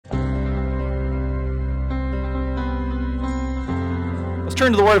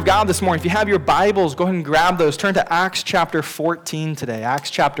turn to the Word of God this morning. If you have your Bibles, go ahead and grab those. Turn to Acts chapter 14 today.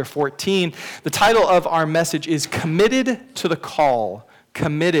 Acts chapter 14. The title of our message is Committed to the Call.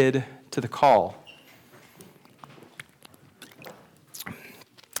 Committed to the Call.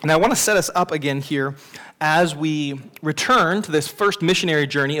 And I want to set us up again here as we return to this first missionary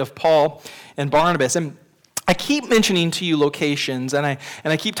journey of Paul and Barnabas. And I keep mentioning to you locations, and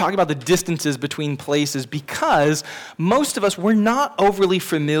I keep talking about the distances between places because most of us, we're not overly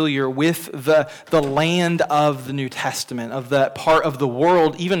familiar with the land of the New Testament, of that part of the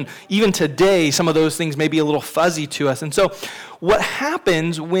world. Even today, some of those things may be a little fuzzy to us. And so what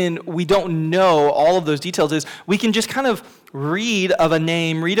happens when we don't know all of those details is we can just kind of read of a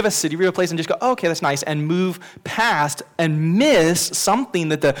name, read of a city, read of a place, and just go, oh, okay, that's nice, and move past and miss something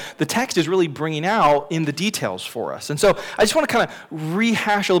that the text is really bringing out in the details for us. And so I just want to kind of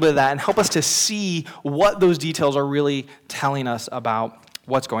rehash a little bit of that and help us to see what those details are really telling us about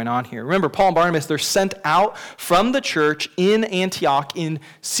what's going on here. Remember, Paul and Barnabas, they're sent out from the church in Antioch in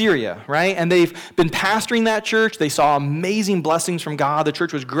Syria, right? And they've been pastoring that church. They saw amazing blessings from God. The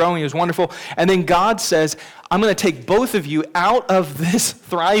church was growing. It was wonderful. And then God says, I'm going to take both of you out of this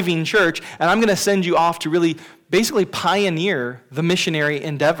thriving church, and I'm going to send you off to really basically pioneer the missionary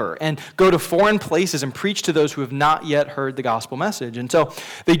endeavor and go to foreign places and preach to those who have not yet heard the gospel message. And so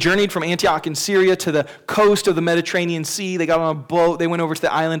they journeyed from Antioch in Syria to the coast of the Mediterranean Sea. They got on a boat. They went over to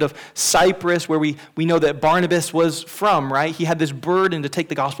the island of Cyprus, where we know that Barnabas was from, right? He had this burden to take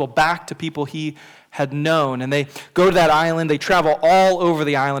the gospel back to people he had known. And they go to that island. They travel all over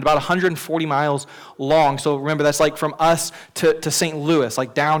the island, about 140 miles long. So remember, that's like from us to St. Louis,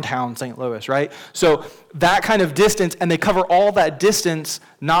 like downtown St. Louis, right? So that kind of distance, and they cover all that distance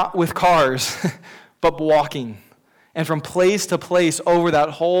not with cars, but walking. And from place to place over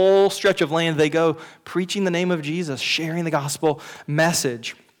that whole stretch of land, they go preaching the name of Jesus, sharing the gospel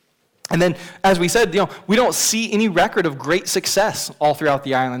message. And then, as we said, we don't see any record of great success all throughout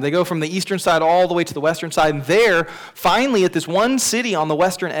the island. They go from the eastern side all the way to the western side. And there, finally, at this one city on the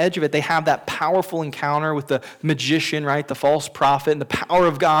western edge of it, they have that powerful encounter with the magician, right, the false prophet, and the power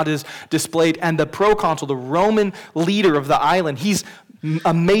of God is displayed. And the proconsul, the Roman leader of the island, he's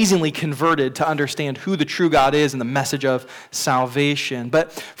amazingly converted to understand who the true God is and the message of salvation.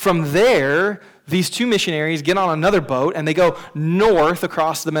 But from there, these two missionaries get on another boat and they go north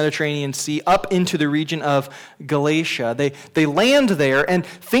across the Mediterranean Sea up into the region of Galatia. They land there, and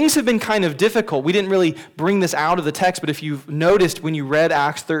things have been kind of difficult. We didn't really bring this out of the text, but if you've noticed when you read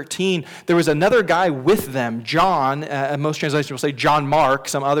Acts 13, there was another guy with them, John. Most translations will say John Mark.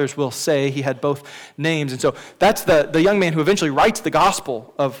 Some others will say he had both names. And so that's the young man who eventually writes the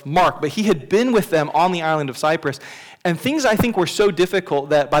Gospel of Mark. But he had been with them on the island of Cyprus. And things, I think, were so difficult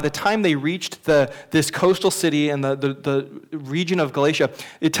that by the time they reached this coastal city and the region of Galatia,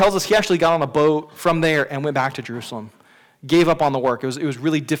 it tells us he actually got on a boat from there and went back to Jerusalem. Gave up on the work. It was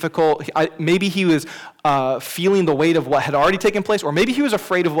really difficult. Maybe he was feeling the weight of what had already taken place, or maybe he was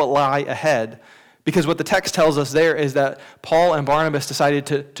afraid of what lay ahead. Because what the text tells us there is that Paul and Barnabas decided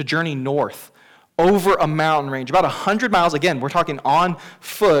to journey north over a mountain range, about 100 miles. Again, we're talking on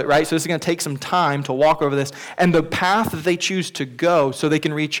foot, right? So this is going to take some time to walk over this. And the path that they choose to go so they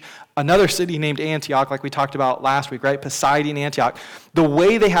can reach another city named Antioch, like we talked about last week, right? Pisidian Antioch. The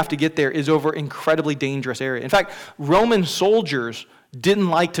way they have to get there is over incredibly dangerous area. In fact, Roman soldiers didn't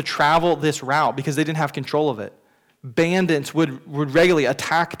like to travel this route because they didn't have control of it. Bandits would regularly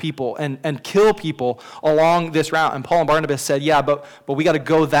attack people and kill people along this route. And Paul and Barnabas said, yeah, but we got to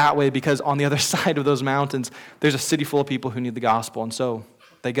go that way because on the other side of those mountains, there's a city full of people who need the gospel. And so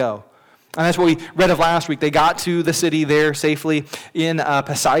they go. And that's what we read of last week. They got to the city there safely in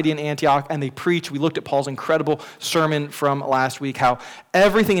Pisidian Antioch, and they preached. We looked at Paul's incredible sermon from last week, how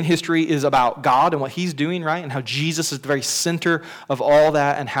everything in history is about God and what he's doing, right? And how Jesus is the very center of all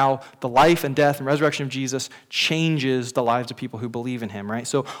that, and how the life and death and resurrection of Jesus changes the lives of people who believe in him, right?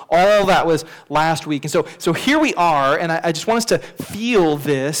 So all that was last week. And so here we are, and I just want us to feel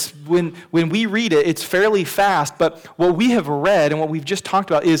this. When we read it, it's fairly fast, but what we have read and what we've just talked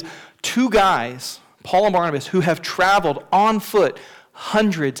about is two guys, Paul and Barnabas, who have traveled on foot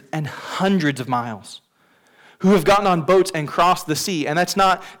hundreds and hundreds of miles, who have gotten on boats and crossed the sea. And that's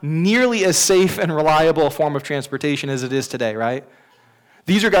not nearly as safe and reliable a form of transportation as it is today, right?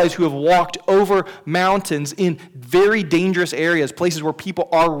 These are guys who have walked over mountains in very dangerous areas, places where people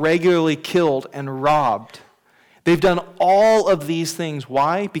are regularly killed and robbed. They've done all of these things.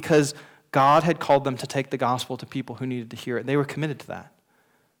 Why? Because God had called them to take the gospel to people who needed to hear it. They were committed to that.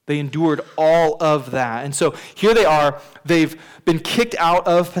 They endured all of that. And so here they are. They've been kicked out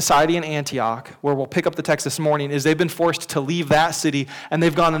of Pisidian Antioch, where we'll pick up the text this morning, is they've been forced to leave that city, and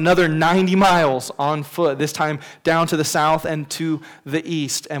they've gone another 90 miles on foot, this time down to the south and to the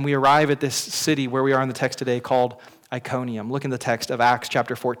east. And we arrive at this city where we are in the text today called Iconium. Look in the text of Acts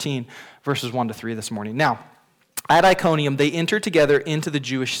chapter 14, verses 1 to 3 this morning. Now, at Iconium, they entered together into the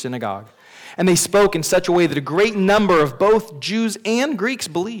Jewish synagogue. And they spoke in such a way that a great number of both Jews and Greeks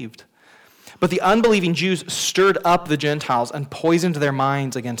believed. But the unbelieving Jews stirred up the Gentiles and poisoned their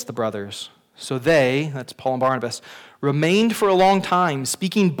minds against the brothers. So they, that's Paul and Barnabas, remained for a long time,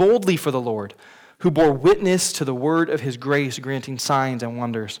 speaking boldly for the Lord, who bore witness to the word of his grace, granting signs and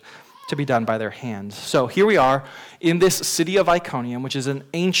wonders to be done by their hands. So here we are in this city of Iconium, which is an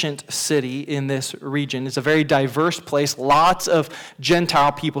ancient city in this region. It's a very diverse place, lots of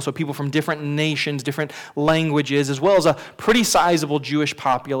Gentile people, so people from different nations, different languages, as well as a pretty sizable Jewish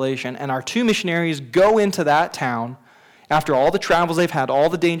population. And our two missionaries go into that town after all the travels they've had, all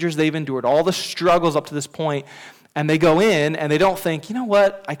the dangers they've endured, all the struggles up to this point, and they go in and they don't think, you know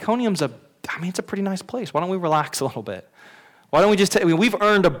what, Iconium's it's a pretty nice place. Why don't we relax a little bit? Why don't we just we've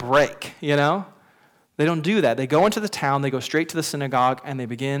earned a break, you know? They don't do that. They go into the town, they go straight to the synagogue, and they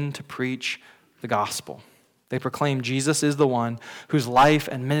begin to preach the gospel. They proclaim Jesus is the one whose life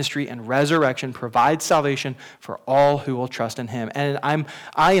and ministry and resurrection provides salvation for all who will trust in him. And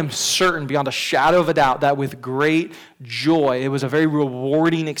I am certain beyond a shadow of a doubt that with great joy, it was a very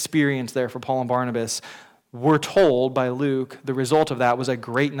rewarding experience there for Paul and Barnabas. We're told by Luke, the result of that was a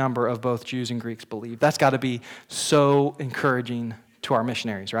great number of both Jews and Greeks believed. That's got to be so encouraging to our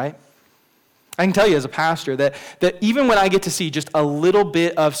missionaries, right? I can tell you as a pastor that even when I get to see just a little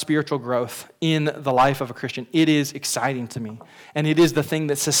bit of spiritual growth in the life of a Christian, it is exciting to me. And it is the thing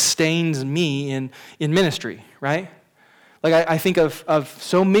that sustains me in ministry, right? Like I think of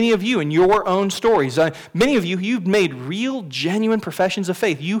so many of you in your own stories. Many of you, you've made real, genuine professions of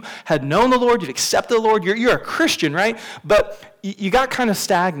faith. You had known the Lord, you've accepted the Lord, you're a Christian, right? But you got kind of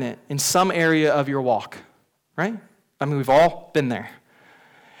stagnant in some area of your walk, right? I mean, we've all been there.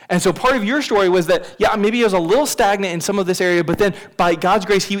 And so part of your story was that, yeah, maybe I was a little stagnant in some of this area, but then by God's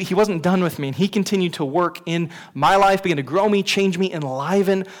grace, he wasn't done with me, and he continued to work in my life, began to grow me, change me,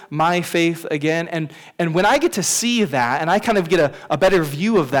 enliven my faith again. And when I get to see that, and I kind of get a better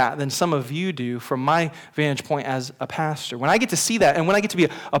view of that than some of you do from my vantage point as a pastor, when I get to see that, and when I get to be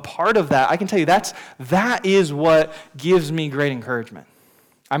a part of that, I can tell you that is what gives me great encouragement.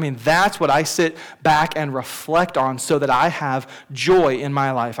 I mean, that's what I sit back and reflect on so that I have joy in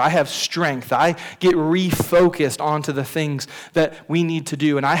my life. I have strength. I get refocused onto the things that we need to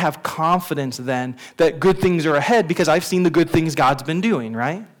do. And I have confidence then that good things are ahead because I've seen the good things God's been doing,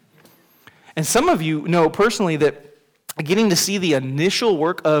 right? And some of you know personally that getting to see the initial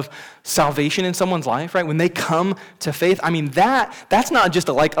work of salvation in someone's life, right? When they come to faith, I mean, that's not just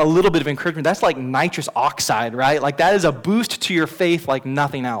like a little bit of encouragement. That's like nitrous oxide, right? Like that is a boost to your faith like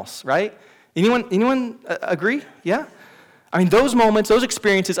nothing else, right? Anyone agree? Yeah? I mean, those moments, those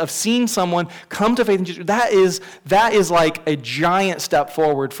experiences of seeing someone come to faith in Jesus, that is like a giant step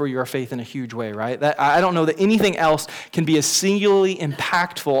forward for your faith in a huge way, right? I don't know that anything else can be as singularly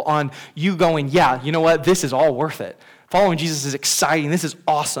impactful on you going, yeah, you know what, this is all worth it. Following Jesus is exciting. This is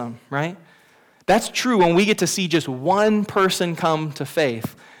awesome, right? That's true when we get to see just one person come to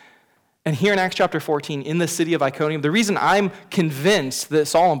faith. And here in Acts chapter 14, in the city of Iconium, the reason I'm convinced that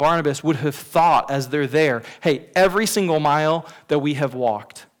Saul and Barnabas would have thought as they're there, hey, every single mile that we have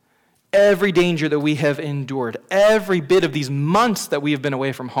walked, every danger that we have endured, every bit of these months that we have been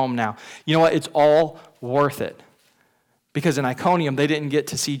away from home now, you know what? It's all worth it. Because in Iconium, they didn't get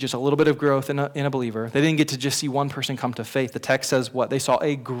to see just a little bit of growth in a believer. They didn't get to just see one person come to faith. The text says what? They saw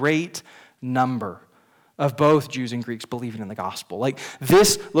a great number of both Jews and Greeks believing in the gospel. Like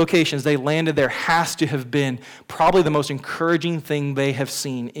this location, as they landed there, has to have been probably the most encouraging thing they have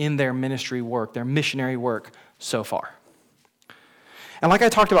seen in their ministry work, their missionary work so far. And like I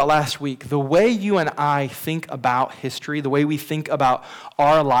talked about last week, the way you and I think about history, the way we think about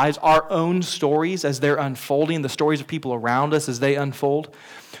our lives, our own stories as they're unfolding, the stories of people around us as they unfold,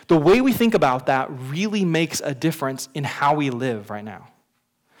 the way we think about that really makes a difference in how we live right now.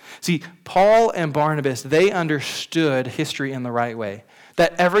 See, Paul and Barnabas, they understood history in the right way,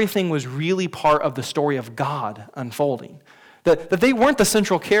 that everything was really part of the story of God unfolding. That they weren't the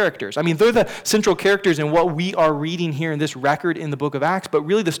central characters. I mean, they're the central characters in what we are reading here in this record in the book of Acts, but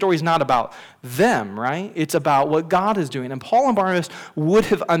really the story is not about them, right? It's about what God is doing. And Paul and Barnabas would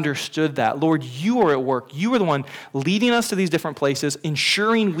have understood that. Lord, you are at work. You are the one leading us to these different places,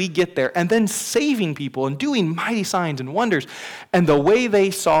 ensuring we get there, and then saving people and doing mighty signs and wonders. And the way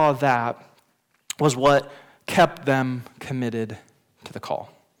they saw that was what kept them committed to the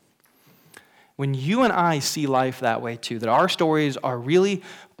call. When you and I see life that way too, that our stories are really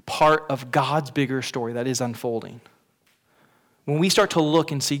part of God's bigger story that is unfolding. When we start to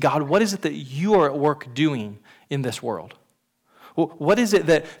look and see, God, what is it that you are at work doing in this world? What is it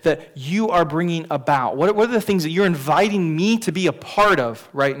that you are bringing about? What are the things that you're inviting me to be a part of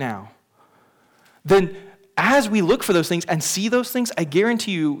right now? Then as we look for those things and see those things, I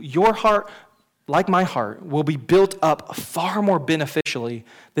guarantee you, your heart, like my heart, will be built up far more beneficially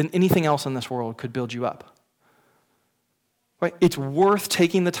than anything else in this world could build you up. Right? It's worth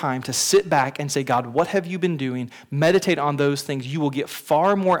taking the time to sit back and say, God, what have you been doing? Meditate on those things. You will get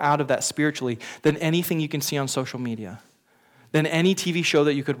far more out of that spiritually than anything you can see on social media, than any TV show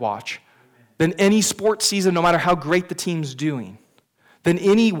that you could watch, than any sports season, no matter how great the team's doing, than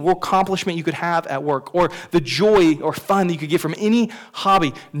any accomplishment you could have at work, or the joy or fun that you could get from any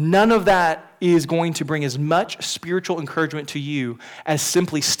hobby. None of that is going to bring as much spiritual encouragement to you as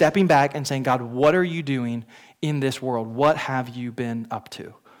simply stepping back and saying, God, what are you doing in this world? What have you been up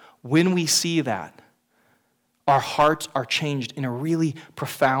to? When we see that, our hearts are changed in a really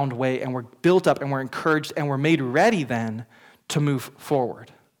profound way, and we're built up and we're encouraged and we're made ready then to move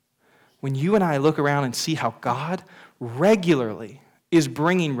forward. When you and I look around and see how God regularly is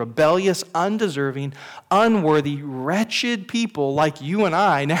bringing rebellious, undeserving, unworthy, wretched people like you and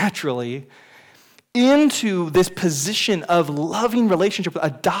I naturally into this position of loving relationship,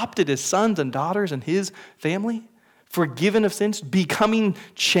 adopted as sons and daughters in his family, forgiven of sins, becoming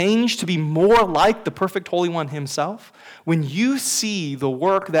changed to be more like the perfect Holy One himself. When you see the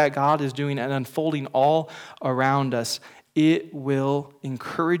work that God is doing and unfolding all around us, it will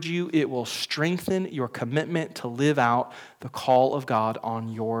encourage you, it will strengthen your commitment to live out the call of God on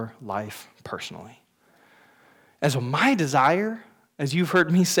your life personally. And so my desire, as you've heard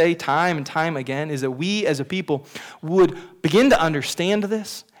me say time and time again, is that we as a people would begin to understand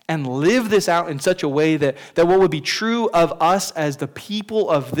this and live this out in such a way that what would be true of us as the people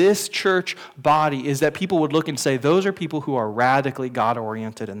of this church body is that people would look and say, those are people who are radically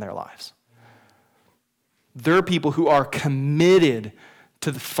God-oriented in their lives. They're people who are committed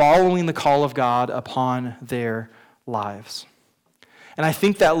to following the call of God upon their lives. And I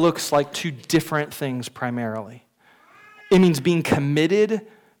think that looks like two different things primarily. It means being committed,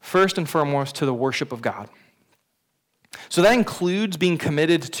 first and foremost, to the worship of God. So that includes being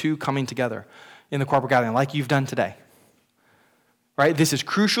committed to coming together in the corporate gathering, like you've done today. Right? This is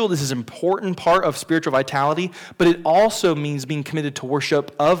crucial. This is an important part of spiritual vitality, but it also means being committed to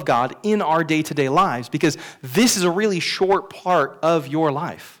worship of God in our day-to-day lives, because this is a really short part of your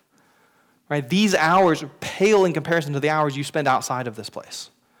life. Right? These hours pale in comparison to the hours you spend outside of this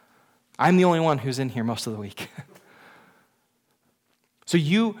place. I'm the only one who's in here most of the week. So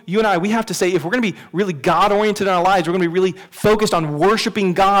you and I, we have to say, if we're going to be really God-oriented in our lives, we're going to be really focused on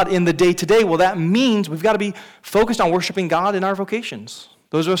worshiping God in the day-to-day, well, that means we've got to be focused on worshiping God in our vocations.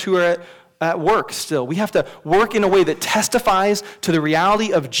 Those of us who are at work still, we have to work in a way that testifies to the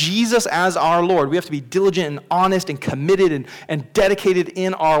reality of Jesus as our Lord. We have to be diligent and honest and committed and dedicated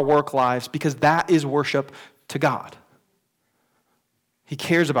in our work lives, because that is worship to God. He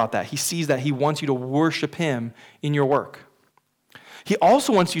cares about that. He sees that. He wants you to worship him in your work. He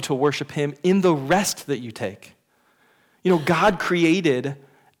also wants you to worship him in the rest that you take. You know, God created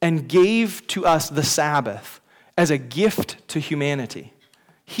and gave to us the Sabbath as a gift to humanity.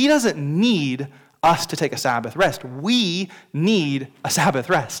 He doesn't need us to take a Sabbath rest. We need a Sabbath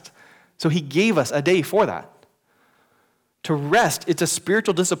rest. So he gave us a day for that. To rest, it's a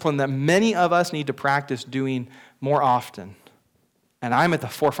spiritual discipline that many of us need to practice doing more often. And I'm at the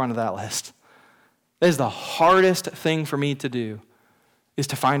forefront of that list. That is the hardest thing for me to do, is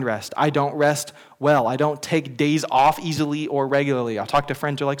to find rest. I don't rest well. I don't take days off easily or regularly. I'll talk to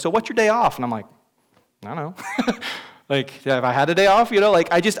friends who are like, so what's your day off? And I'm like, I don't know. Like, if I had a day off,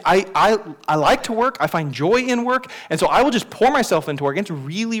 I like to work. I find joy in work. And so I will just pour myself into work. It's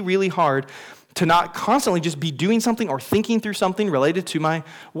really, really hard to not constantly just be doing something or thinking through something related to my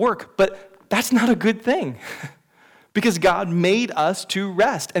work. But that's not a good thing. Because God made us to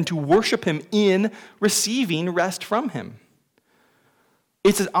rest and to worship him in receiving rest from him.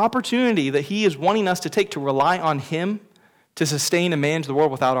 It's an opportunity that he is wanting us to take to rely on him to sustain and manage the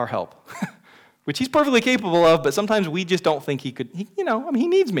world without our help. which he's perfectly capable of, but sometimes we just don't think he could, he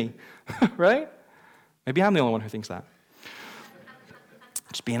needs me, right? Maybe I'm the only one who thinks that.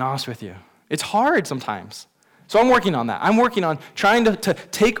 Just being honest with you. It's hard sometimes. So I'm working on that. I'm working on trying to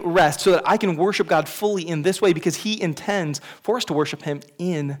take rest so that I can worship God fully in this way because he intends for us to worship him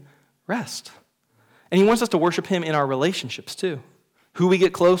in rest. And he wants us to worship him in our relationships too. Who we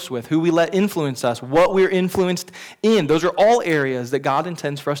get close with, who we let influence us, what we're influenced in. Those are all areas that God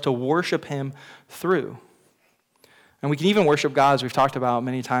intends for us to worship him through. And we can even worship God, as we've talked about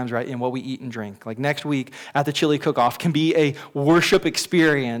many times, right, in what we eat and drink. Like next week at the Chili Cook-Off can be a worship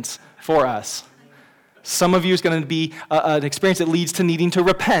experience for us. Some of you is going to be an experience that leads to needing to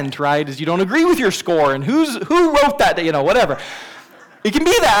repent, right, as you don't agree with your score and who wrote that, whatever. It can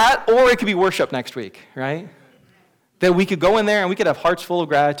be that, or it could be worship next week, right? That we could go in there and we could have hearts full of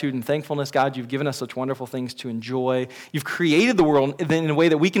gratitude and thankfulness. God, you've given us such wonderful things to enjoy. You've created the world in a way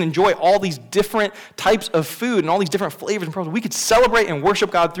that we can enjoy all these different types of food and all these different flavors and products. We could celebrate and worship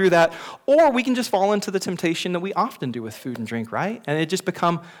God through that, or we can just fall into the temptation that we often do with food and drink, right? And it just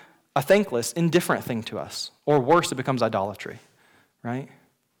become a thankless, indifferent thing to us. Or worse, it becomes idolatry, right?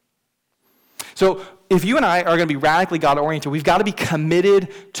 So if you and I are going to be radically God-oriented, we've got to be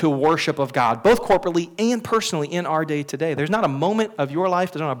committed to worship of God, both corporately and personally in our day to day. There's not a moment of your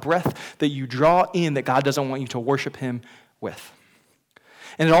life, there's not a breath that you draw in that God doesn't want you to worship him with.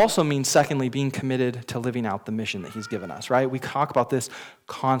 And it also means, secondly, being committed to living out the mission that he's given us, right? We talk about this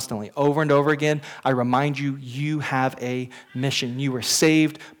constantly. Over and over again, I remind you, you have a mission. You were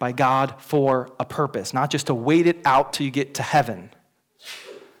saved by God for a purpose, not just to wait it out till you get to heaven.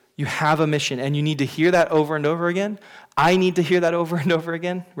 You have a mission, and you need to hear that over and over again. I need to hear that over and over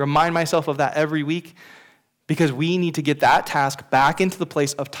again. Remind myself of that every week, because we need to get that task back into the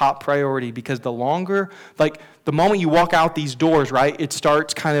place of top priority, because the moment you walk out these doors, right, it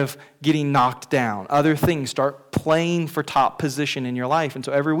starts kind of getting knocked down. Other things start playing for top position in your life. And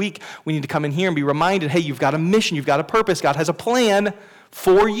so every week we need to come in here and be reminded, hey, you've got a mission, you've got a purpose. God has a plan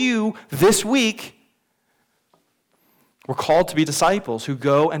for you this week. We're called to be disciples who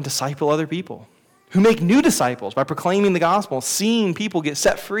go and disciple other people, who make new disciples by proclaiming the gospel, seeing people get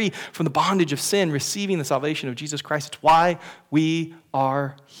set free from the bondage of sin, receiving the salvation of Jesus Christ. It's why we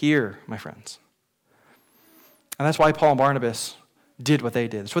are here, my friends. And that's why Paul and Barnabas did what they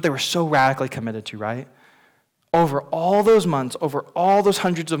did. It's what they were so radically committed to, right? Over all those months, over all those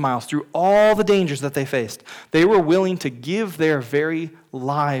hundreds of miles, through all the dangers that they faced, they were willing to give their very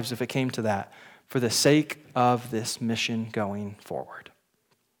lives, if it came to that, for the sake of this mission going forward.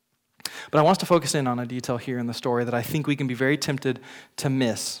 But I want us to focus in on a detail here in the story that I think we can be very tempted to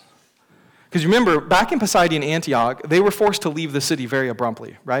miss. Because remember, back in Pisidian Antioch, they were forced to leave the city very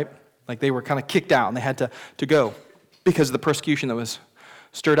abruptly, right? Like they were kind of kicked out and they had to go because of the persecution that was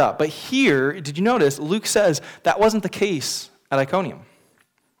stirred up. But here, did you notice, Luke says that wasn't the case at Iconium.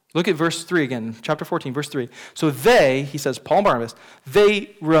 Look at verse 3 again, chapter 14, verse 3. So they, he says, Paul and Barnabas,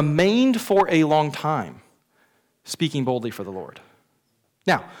 they remained for a long time, speaking boldly for the Lord.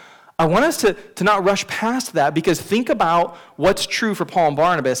 Now, I want us to not rush past that, because think about what's true for Paul and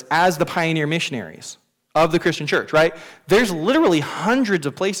Barnabas as the pioneer missionaries of the Christian church, right? There's literally hundreds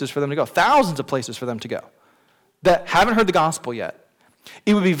of places for them to go, thousands of places for them to go that haven't heard the gospel yet.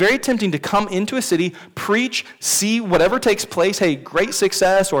 It would be very tempting to come into a city, preach, see whatever takes place. Hey, great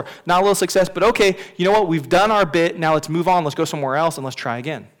success or not a little success, but okay, you know what? We've done our bit. Now let's move on. Let's go somewhere else and let's try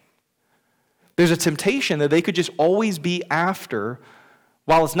again. There's a temptation that they could just always be after,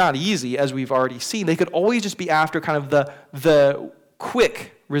 while it's not easy, as we've already seen, they could always just be after kind of the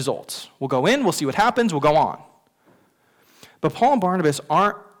quick results. We'll go in, we'll see what happens, we'll go on. But Paul and Barnabas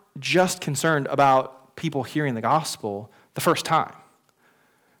aren't just concerned about people hearing the gospel the first time.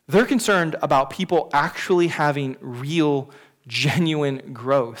 They're concerned about people actually having real, genuine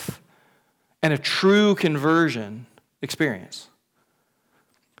growth and a true conversion experience.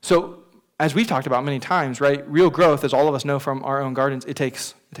 So, as we've talked about many times, right, real growth, as all of us know from our own gardens, it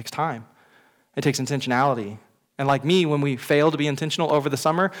takes time. It takes intentionality. And like me, when we fail to be intentional over the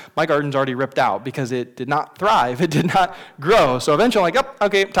summer, my garden's already ripped out because it did not thrive. It did not grow. So eventually I'm like, oh,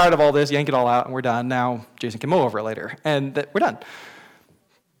 okay, I'm tired of all this. Yank it all out, and we're done. Now Jason can mow over it later. And we're done.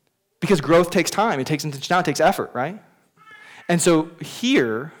 Because growth takes time. It takes intentionality. It takes effort, right? And so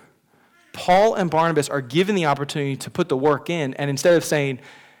here, Paul and Barnabas are given the opportunity to put the work in. And instead of saying,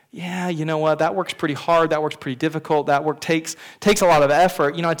 yeah, you know what, that work's pretty hard, that work's pretty difficult, that work takes a lot of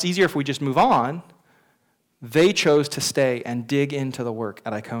effort, it's easier if we just move on, they chose to stay and dig into the work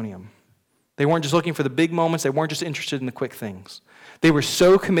at Iconium. They weren't just looking for the big moments, they weren't just interested in the quick things. They were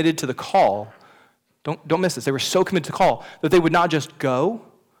so committed to the call, don't miss this, they were so committed to the call that they would not just go,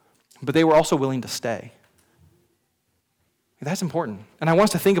 but they were also willing to stay. That's important. And I want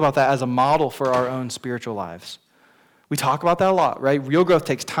us to think about that as a model for our own spiritual lives. We talk about that a lot, right? Real growth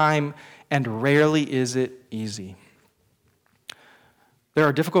takes time, and rarely is it easy. There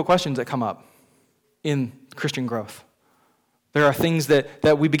are difficult questions that come up in Christian growth. There are things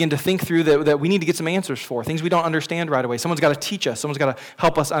that we begin to think through that we need to get some answers for, things we don't understand right away. Someone's got to teach us. Someone's got to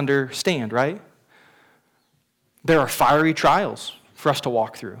help us understand, right? There are fiery trials for us to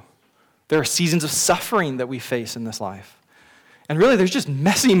walk through. There are seasons of suffering that we face in this life. And really, there's just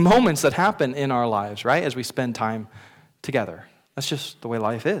messy moments that happen in our lives, right, as we spend time together. That's just the way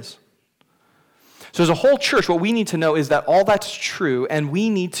life is. So as a whole church, what we need to know is that all that's true, and we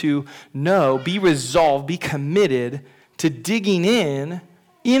need to know, be resolved, be committed to digging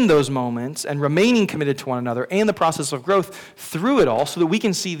in those moments and remaining committed to one another and the process of growth through it all so that we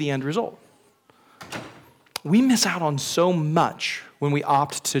can see the end result. We miss out on so much when we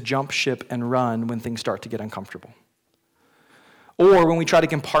opt to jump ship and run when things start to get uncomfortable. Or when we try to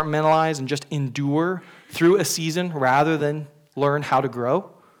compartmentalize and just endure through a season rather than learn how to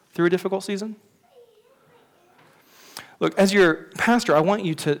grow through a difficult season. Look, as your pastor, I want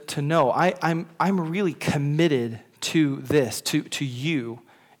you to know I'm really committed to this, to you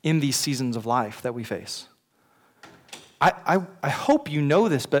in these seasons of life that we face. I hope you know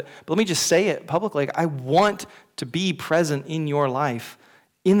this, but let me just say it publicly. I want to be present in your life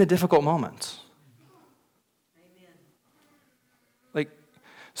in the difficult moments.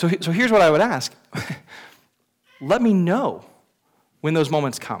 So here's what I would ask. Let me know when those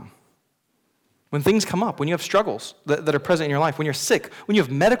moments come. When things come up, when you have struggles that are present in your life, when you're sick, when you have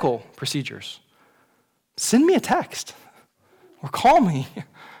medical procedures, send me a text or call me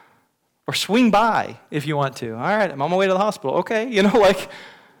or swing by if you want to. All right, I'm on my way to the hospital. Okay,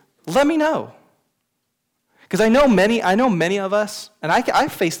 let me know. Because I know many of us, and I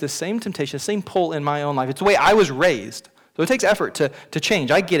face this same temptation, the same pull in my own life. It's the way I was raised. So it takes effort to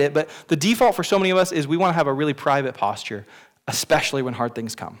change. I get it, but the default for so many of us is we want to have a really private posture, especially when hard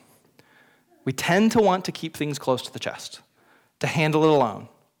things come. We tend to want to keep things close to the chest, to handle it alone.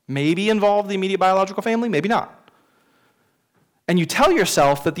 Maybe involve the immediate biological family, maybe not. And you tell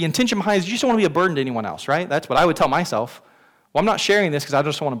yourself that the intention behind it is you just don't want to be a burden to anyone else, right? That's what I would tell myself. Well, I'm not sharing this because I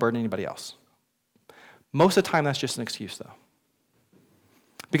just don't want to burden anybody else. Most of the time, that's just an excuse, though.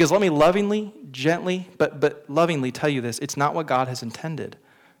 Because let me lovingly, gently, but lovingly tell you this, it's not what God has intended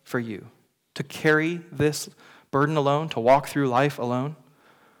for you. To carry this burden alone, to walk through life alone.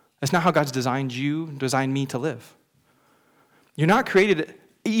 That's not how God's designed me to live. You're not created,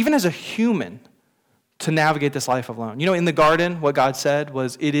 even as a human, to navigate this life alone. You know, in the garden, what God said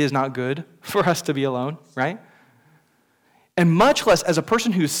was, it is not good for us to be alone, right? And much less as a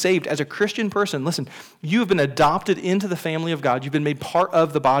person who's saved, as a Christian person, listen, you have been adopted into the family of God. You've been made part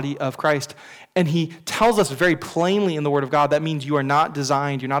of the body of Christ. And he tells us very plainly in the Word of God, that means you are not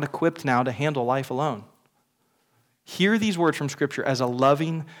designed, you're not equipped now to handle life alone. Hear these words from Scripture as a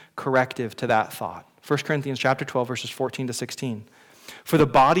loving corrective to that thought. 1 Corinthians chapter 12, verses 14 to 16. For the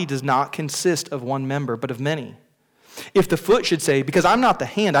body does not consist of one member, but of many. If the foot should say, because I'm not the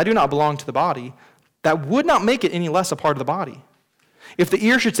hand, I do not belong to the body, that would not make it any less a part of the body. If the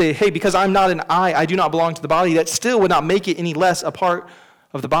ear should say, hey, because I'm not an eye, I do not belong to the body, that still would not make it any less a part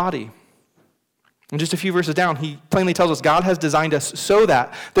of the body. And just a few verses down, he plainly tells us God has designed us so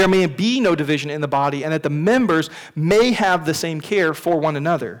that there may be no division in the body and that the members may have the same care for one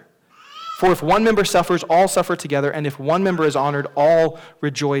another. For if one member suffers, all suffer together, and if one member is honored, all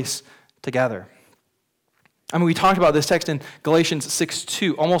rejoice together. I mean, we talked about this text in Galatians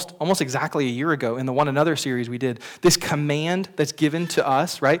 6:2, almost exactly a year ago in the One Another series we did. This command that's given to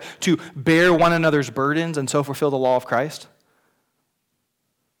us, right, to bear one another's burdens and so fulfill the law of Christ.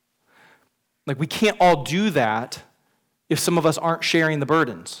 Like, we can't all do that if some of us aren't sharing the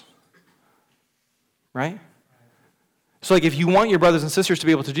burdens, right? So, like, if you want your brothers and sisters to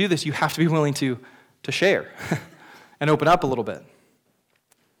be able to do this, you have to be willing to share and open up a little bit.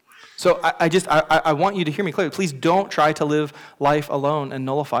 So I want you to hear me clearly. Please don't try to live life alone and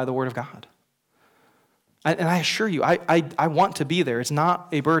nullify the Word of God. And I assure you, I want to be there. It's not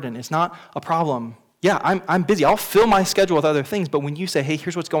a burden. It's not a problem. Yeah, I'm busy. I'll fill my schedule with other things, but when you say, hey,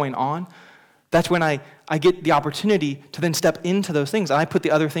 here's what's going on, that's when I get the opportunity to then step into those things, and I put the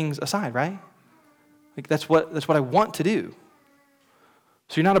other things aside, right? Like that's what I want to do.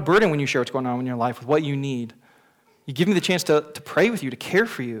 So you're not a burden when you share what's going on in your life with what you need. You give me the chance to pray with you, to care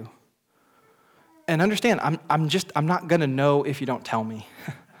for you. And understand, I'm not going to know if you don't tell me.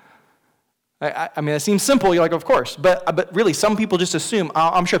 I mean, it seems simple. You're like, of course. But really, some people just assume,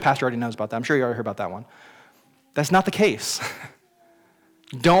 I'm sure Pastor already knows about that. I'm sure you already heard about that one. That's not the case.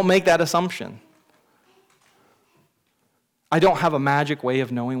 Don't make that assumption. I don't have a magic way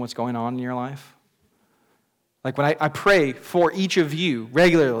of knowing what's going on in your life. Like when I pray for each of you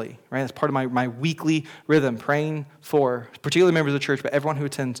regularly, right? That's part of my weekly rhythm, praying for particularly members of the church, but everyone who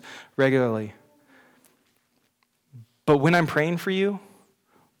attends regularly. But when I'm praying for you,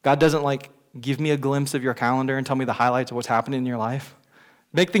 God doesn't give me a glimpse of your calendar and tell me the highlights of what's happening in your life.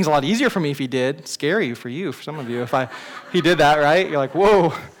 Make things a lot easier for me if he did. Scary for you, for some of you, if he did that, right? You're like,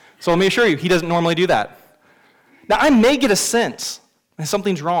 whoa. So let me assure you, he doesn't normally do that. Now, I may get a sense that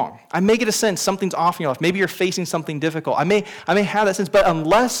something's wrong. I may get a sense something's off in your life. Maybe you're facing something difficult. I may have that sense, but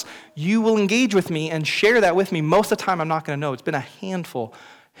unless you will engage with me and share that with me, most of the time I'm not going to know. It's been a handful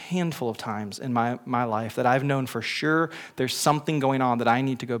of times in my life that I've known for sure there's something going on that I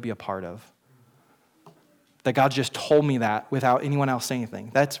need to go be a part of. That God just told me that without anyone else saying anything.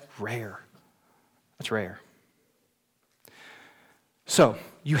 That's rare. That's rare. So,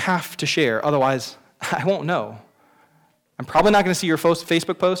 you have to share, otherwise I won't know. I'm probably not going to see your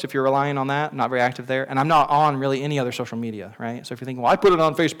Facebook post if you're relying on that. I'm not very active there. And I'm not on really any other social media, right? So if you're thinking, well, I put it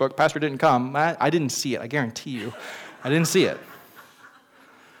on Facebook, pastor didn't come. I didn't see it. I guarantee you. I didn't see it.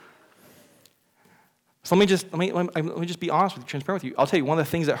 So let me just be honest with you, transparent with you. I'll tell you, one of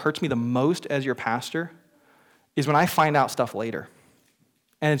the things that hurts me the most as your pastor is when I find out stuff later.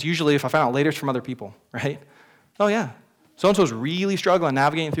 And it's usually, if I find out later, it's from other people, right? Oh, yeah. So-and-so's really struggling,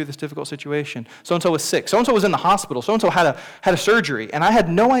 navigating through this difficult situation. So-and-so was sick. So-and-so was in the hospital. So-and-so had a surgery, and I had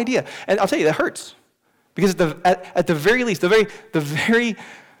no idea. And I'll tell you, that hurts. Because at the very least, the very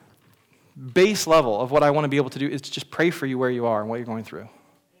base level of what I want to be able to do is to just pray for you where you are and what you're going through.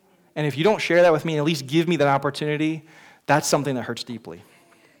 And if you don't share that with me and at least give me that opportunity, that's something that hurts deeply.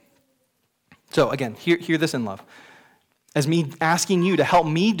 So again, hear this in love. As me asking you to help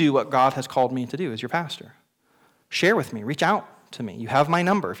me do what God has called me to do as your pastor. Share with me. Reach out to me. You have my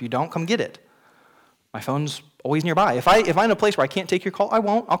number. If you don't, come get it. My phone's always nearby. If I'm in a place where I can't take your call, I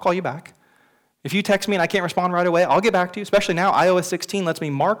won't. I'll call you back. If you text me and I can't respond right away, I'll get back to you. Especially now, iOS 16 lets me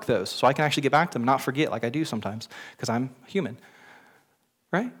mark those so I can actually get back to them, not forget like I do sometimes because I'm human.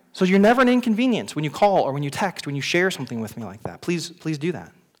 Right? So you're never an inconvenience when you call or when you text, when you share something with me like that. Please do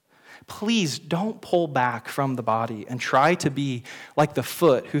that. Please don't pull back from the body and try to be like the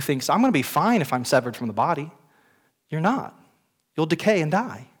foot who thinks, I'm going to be fine if I'm severed from the body. You're not. You'll decay and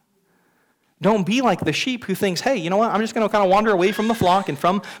die. Don't be like the sheep who thinks, hey, you know what? I'm just going to kind of wander away from the flock and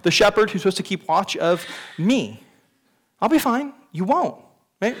from the shepherd who's supposed to keep watch of me. I'll be fine. You won't.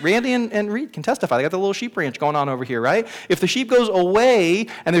 Right? Randy and Reed can testify. They got the little sheep ranch going on over here, right? If the sheep goes away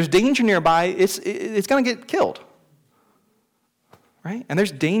and there's danger nearby, it's going to get killed. Right? And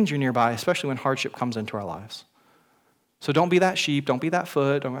there's danger nearby, especially when hardship comes into our lives. So don't be that sheep, don't be that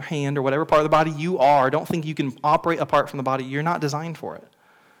foot or hand or whatever part of the body you are. Don't think you can operate apart from the body. You're not designed for it.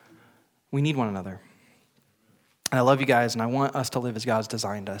 We need one another. And I love you guys, and I want us to live as God's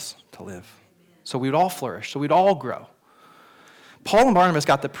designed us to live. So we'd all flourish, so we'd all grow. Paul and Barnabas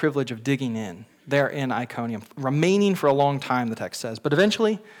got the privilege of digging in there in Iconium, remaining for a long time, the text says. But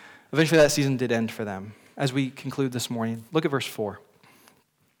eventually that season did end for them. As we conclude this morning, look at verse 4.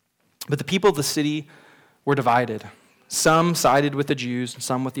 But the people of the city were divided. Some sided with the Jews and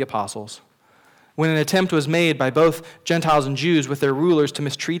some with the apostles. When an attempt was made by both Gentiles and Jews with their rulers to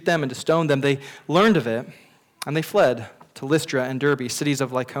mistreat them and to stone them, they learned of it, and they fled to Lystra and Derbe, cities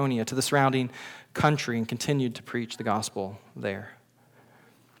of Lycaonia, to the surrounding country, and continued to preach the gospel there.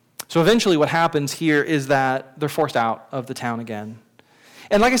 So eventually what happens here is that they're forced out of the town again.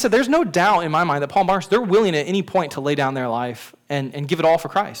 And like I said, there's no doubt in my mind that Paul and Barnabas, they're willing at any point to lay down their life and give it all for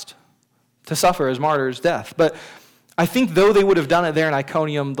Christ, to suffer as martyrs' death. But I think though they would have done it there in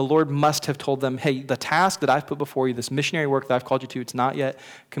Iconium, the Lord must have told them, hey, the task that I've put before you, this missionary work that I've called you to, it's not yet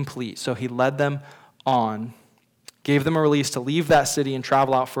complete. So he led them on, gave them a release to leave that city and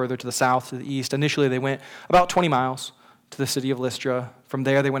travel out further to the south, to the east. Initially, they went about 20 miles to the city of Lystra. From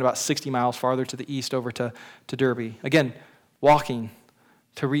there, they went about 60 miles farther to the east over to Derbe. Again, walking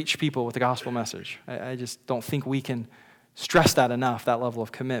to reach people with the gospel message. I just don't think we can stress that enough, that level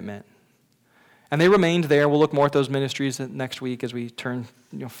of commitment. And they remained there. We'll look more at those ministries next week as we turn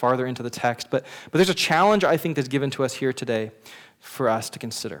farther into the text. But there's a challenge, I think, that's given to us here today for us to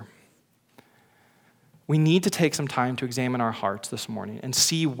consider. We need to take some time to examine our hearts this morning and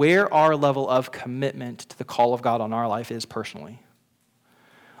see where our level of commitment to the call of God on our life is personally.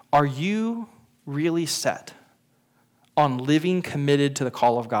 Are you really set on living committed to the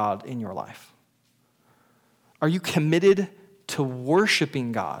call of God in your life? Are you committed to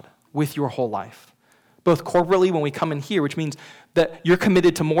worshiping God with your whole life? Both corporately when we come in here, which means that you're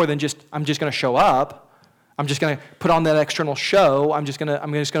committed to more than just, I'm just going to show up, I'm just going to put on that external show. I'm just going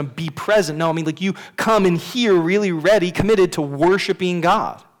to be present. No, I mean, like, you come in here really ready, committed to worshiping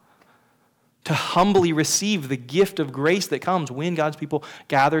God, to humbly receive the gift of grace that comes when God's people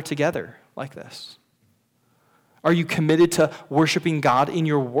gather together like this. Are you committed to worshiping God in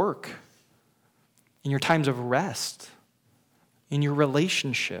your work, in your times of rest, in your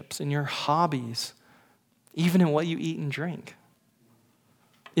relationships, in your hobbies, even in what you eat and drink?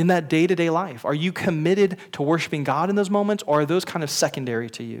 In that day-to-day life, are you committed to worshiping God in those moments, or are those kind of secondary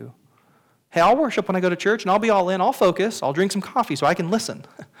to you? Hey, I'll worship when I go to church, and I'll be all in, I'll focus, I'll drink some coffee so I can listen.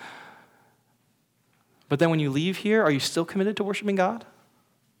 But then when you leave here, are you still committed to worshiping God?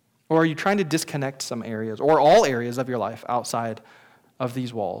 Or are you trying to disconnect some areas, or all areas of your life outside of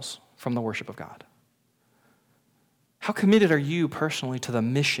these walls from the worship of God? How committed are you personally to the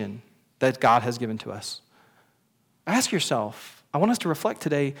mission that God has given to us? Ask yourself. I want us to reflect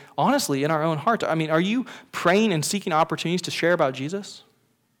today, honestly, in our own hearts. I mean, are you praying and seeking opportunities to share about Jesus?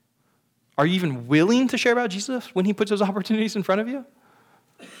 Are you even willing to share about Jesus when he puts those opportunities in front of you?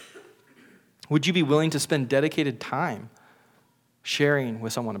 Would you be willing to spend dedicated time sharing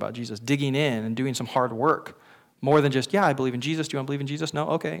with someone about Jesus, digging in and doing some hard work, more than just, yeah, I believe in Jesus. Do you want to believe in Jesus? No?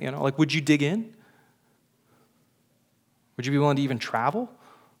 Okay. Like, would you dig in? Would you be willing to even travel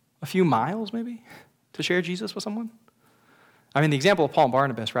a few miles, maybe, to share Jesus with someone? I mean, the example of Paul and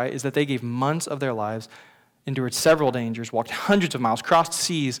Barnabas, right, is that they gave months of their lives, endured several dangers, walked hundreds of miles, crossed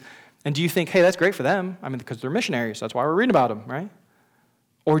seas, and do you think, hey, that's great for them? I mean, because they're missionaries, that's why we're reading about them, right?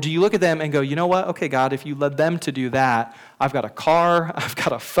 Or do you look at them and go, you know what? Okay, God, if you led them to do that, I've got a car, I've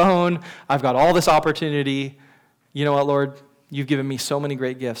got a phone, I've got all this opportunity. You know what, Lord? You've given me so many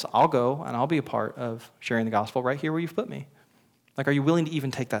great gifts. I'll go and I'll be a part of sharing the gospel right here where you've put me. Like, are you willing to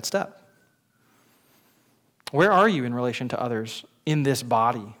even take that step? Where are you in relation to others in this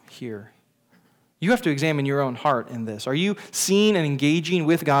body here? You have to examine your own heart in this. Are you seeing and engaging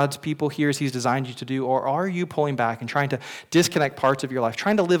with God's people here as he's designed you to do, or are you pulling back and trying to disconnect parts of your life,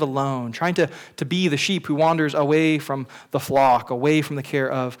 trying to live alone, trying to be the sheep who wanders away from the flock, away from the care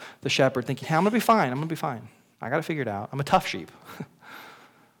of the shepherd, thinking, hey, I'm going to be fine. I got to figure it out. I'm a tough sheep.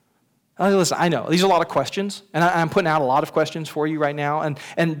 Listen, I know, these are a lot of questions, and I'm putting out a lot of questions for you right now,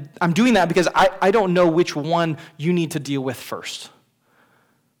 and I'm doing that because I don't know which one you need to deal with first.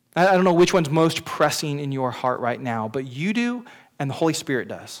 I don't know which one's most pressing in your heart right now, but you do, and the Holy Spirit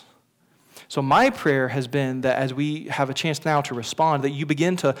does. So my prayer has been that as we have a chance now to respond, that you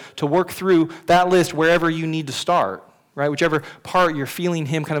begin to work through that list wherever you need to start, right? Whichever part you're feeling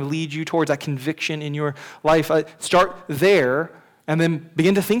him kind of lead you towards, that conviction in your life, start there, and then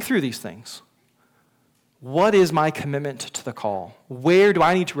begin to think through these things. What is my commitment to the call? Where do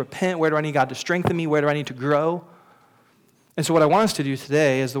I need to repent? Where do I need God to strengthen me? Where do I need to grow? And so what I want us to do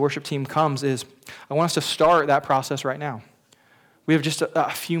today as the worship team comes is I want us to start that process right now. We have just a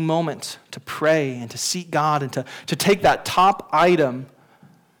few moments to pray and to seek God and to take that top item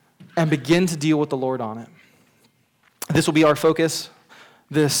and begin to deal with the Lord on it. This will be our focus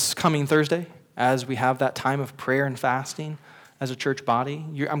this coming Thursday as we have that time of prayer and fasting as a church body.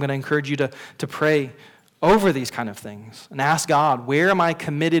 I'm going to encourage you to pray over these kind of things and ask God, where am I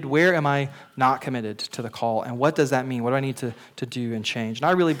committed? Where am I not committed to the call? And what does that mean? What do I need to do and change? And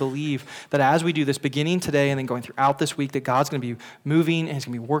I really believe that as we do this, beginning today and then going throughout this week, that God's going to be moving and he's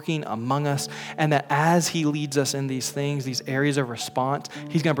going to be working among us. And that as he leads us in these things, these areas of response,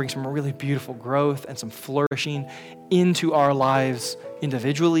 he's going to bring some really beautiful growth and some flourishing into our lives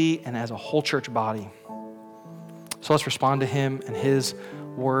individually and as a whole church body. So let's respond to him and his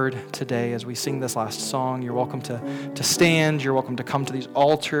word today as we sing this last song. You're welcome to stand. You're welcome to come to these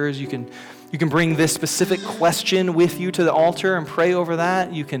altars. You can bring this specific question with you to the altar and pray over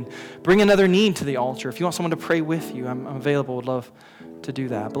that. You can bring another need to the altar. If you want someone to pray with you, I'm available. Would love to do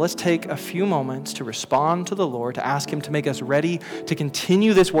that. But let's take a few moments to respond to the Lord, to ask him to make us ready to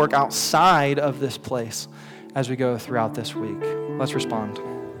continue this work outside of this place as we go throughout this week. Let's respond.